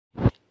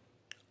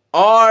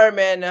Alright,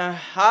 man.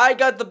 I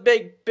got the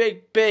big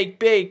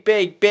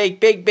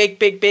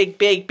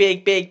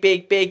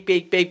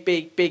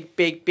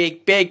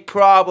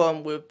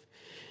problem with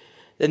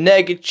the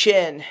Nega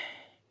Chin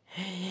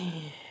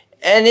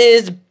and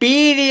his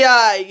beady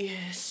eye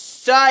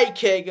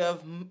sidekick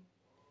of,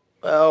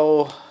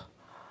 well,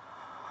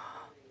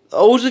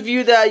 those of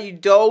you that you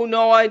don't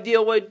know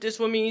idea what this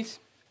one means,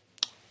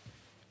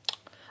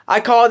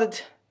 I called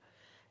it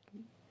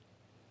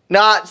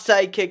not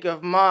sidekick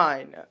of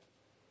mine.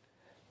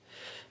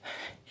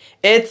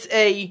 It's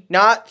a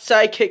not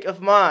sidekick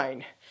of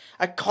mine.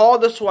 I call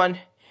this one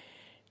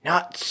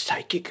not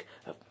psychic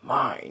of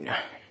mine.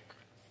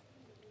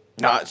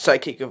 Not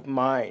psychic of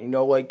mine. You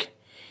know, like,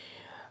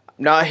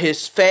 I'm not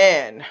his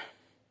fan.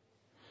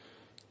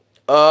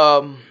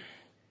 The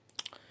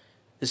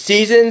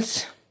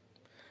seasons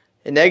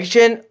in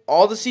Nega,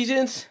 all the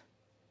seasons,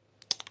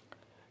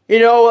 you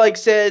know, like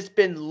said, it's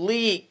been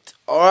leaked,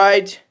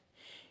 alright?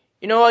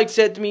 You know, like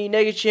said to me,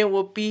 Nega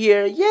will be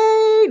here.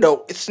 Yay!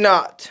 No, it's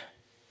not.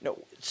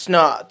 No, it's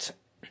not.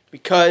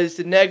 Because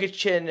the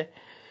Nega,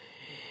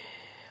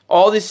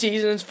 all the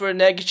seasons for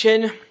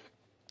Nega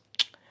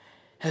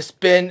has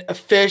been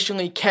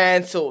officially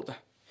cancelled.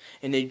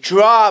 And they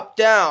dropped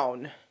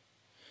down.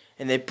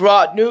 And they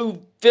brought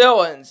new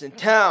villains in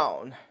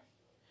town.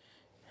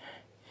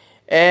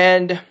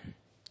 And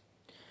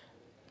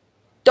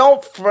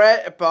don't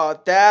fret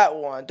about that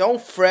one.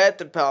 Don't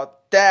fret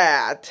about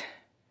that.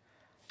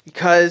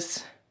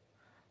 Because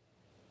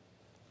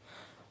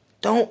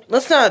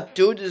let's not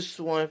do this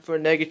one for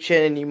Nega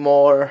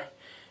anymore.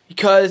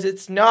 Because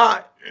it's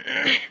not,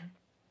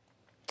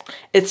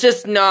 it's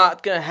just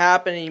not gonna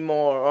happen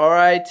anymore,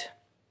 alright?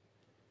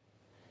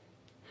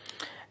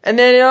 And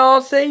then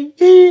I'll say,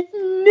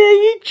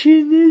 Nega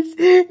this,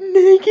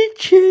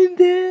 Nega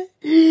that.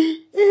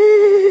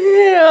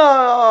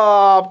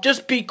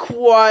 Just be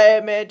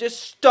quiet, man.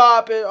 Just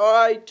stop it,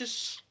 alright?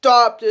 Just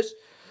stop this.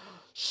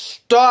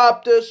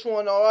 Stop this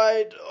one,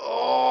 alright?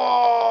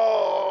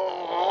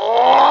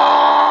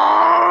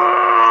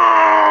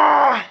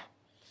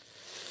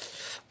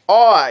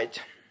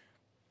 Alright.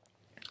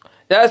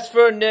 That's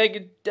for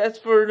the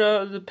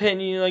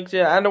opinion, like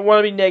that. I don't want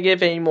to be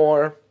negative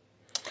anymore.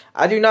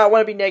 I do not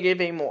want to be negative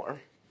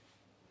anymore.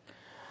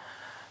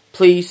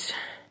 Please.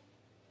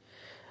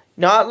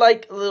 Not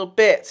like a little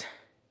bit.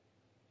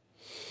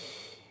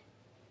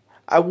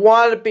 I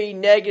want to be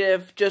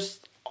negative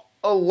just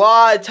a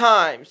lot of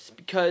times,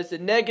 because the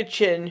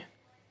Nega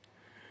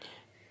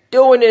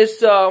doing this,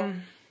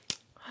 Nega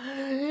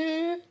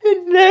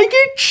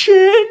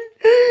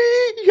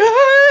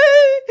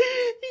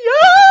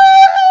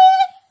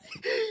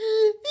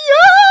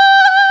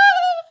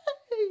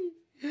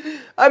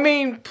I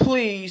mean,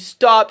 please,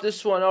 stop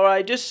this one,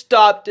 alright? Just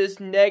stop this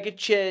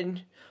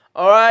Nega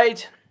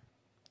alright?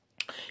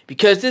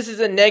 Because this is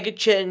a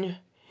Nega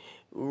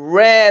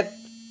rant.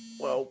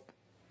 Well,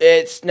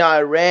 it's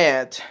not a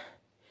rant.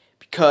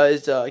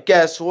 Because,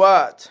 guess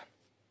what?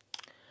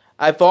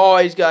 I've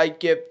always got to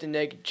give the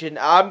Nega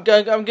I'm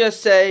gonna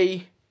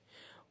say,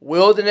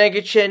 will the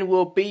Nega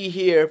will be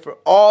here for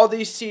all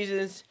these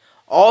seasons,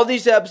 all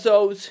these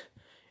episodes,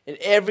 and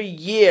every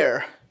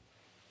year.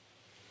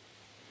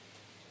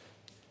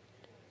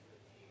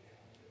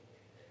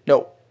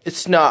 No,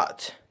 it's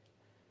not.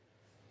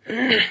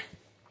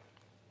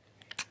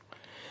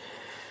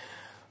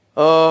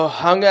 Oh,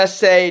 I'm gonna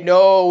say,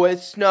 no,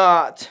 it's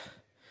not.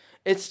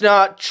 It's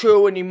not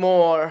true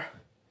anymore.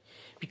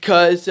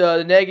 Because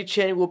the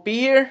Nega will be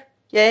here.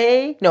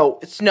 Yay? No,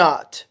 it's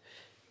not.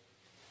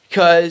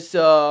 Because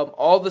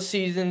all the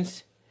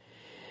seasons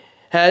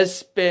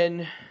has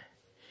been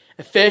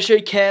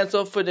officially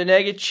canceled for the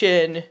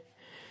Nega.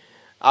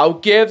 I'll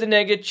give the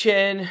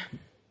Nega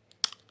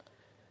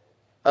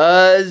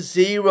a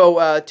 0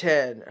 out of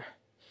 10.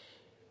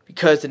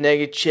 Because the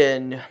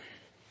Nega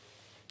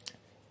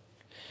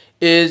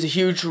is a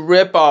huge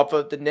ripoff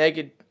of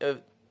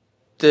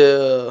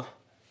the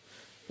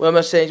what am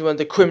I saying?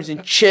 The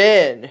Crimson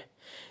Chin.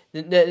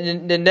 The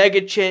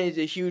Nega is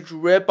a huge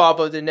ripoff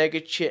of the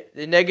Nega.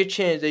 The Nega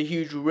is a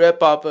huge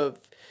ripoff of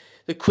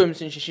the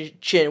Crimson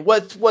Chin.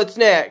 What's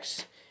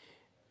next?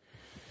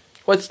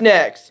 What's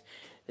next?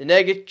 The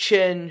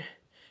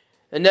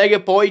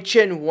Nega Boy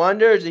Chin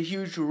Wonder is a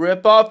huge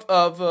ripoff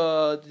of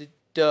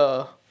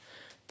the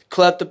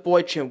Collective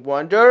Boy Chin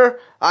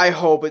Wonder. I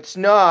hope it's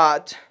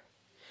not.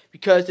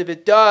 Because if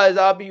it does,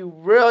 I'll be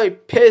really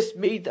pissed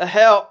me the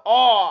hell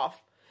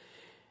off.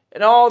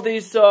 And all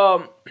these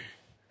words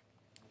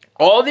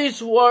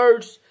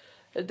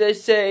that they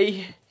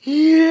say,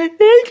 Nega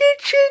that,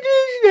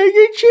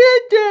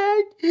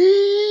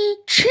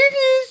 chin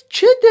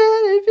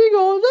that, and it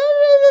goes,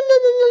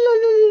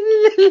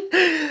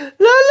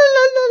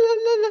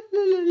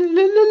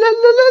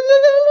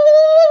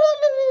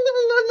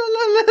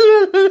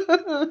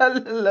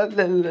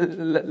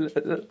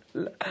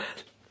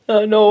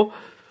 no.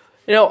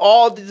 You know,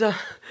 all these,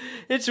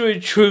 it's really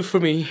true for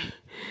me.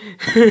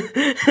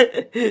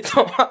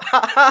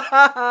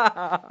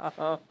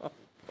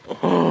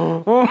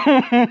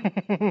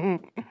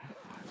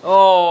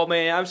 Oh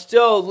man, I'm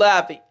still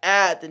laughing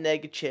at the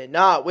Nega chin,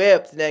 not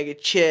with the Nega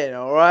chin,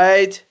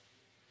 alright?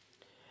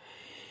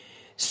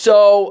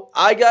 So,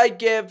 I gotta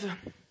give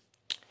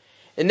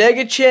the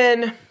Nega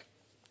chin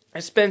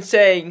has been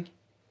saying,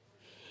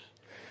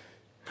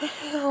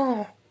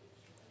 oh,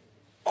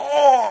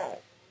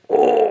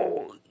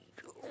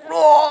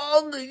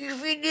 wrong, you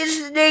finish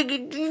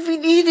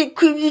the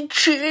Crimson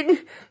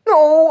Chin.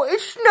 No,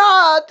 it's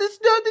not. That's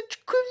not the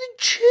Crimson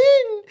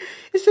Chin.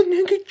 It's the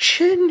Nega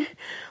Chin.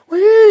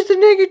 Where's the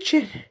Nega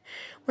Chin?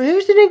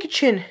 Where's the Nega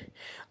Chin?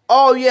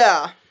 Oh,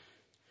 yeah.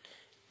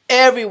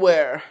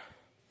 Everywhere.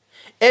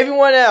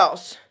 Everyone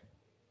else.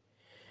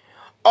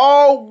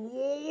 Oh,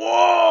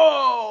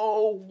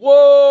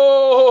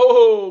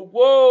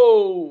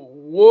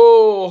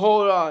 whoa,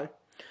 hold on.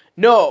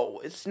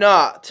 No, it's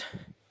not.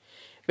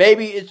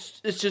 Maybe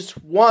it's just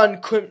one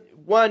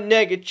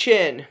Nega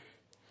chin.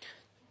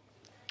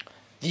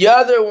 The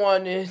other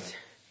one is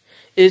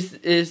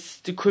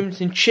the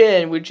Crimson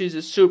Chin, which is a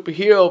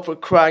superhero, for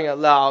crying out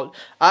loud.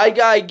 I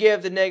gotta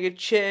give the Nega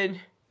chin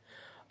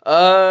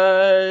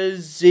a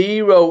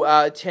 0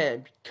 out of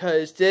 10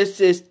 because this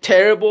is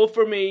terrible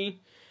for me.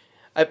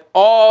 I've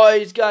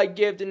always gotta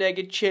give the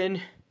Nega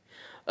chin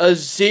a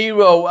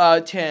 0 out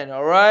of 10.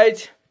 All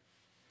right,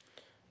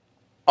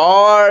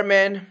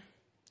 man.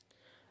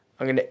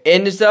 I'm gonna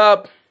end this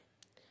up.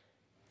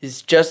 This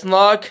is Justin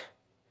Locke.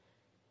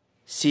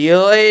 See you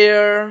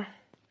later.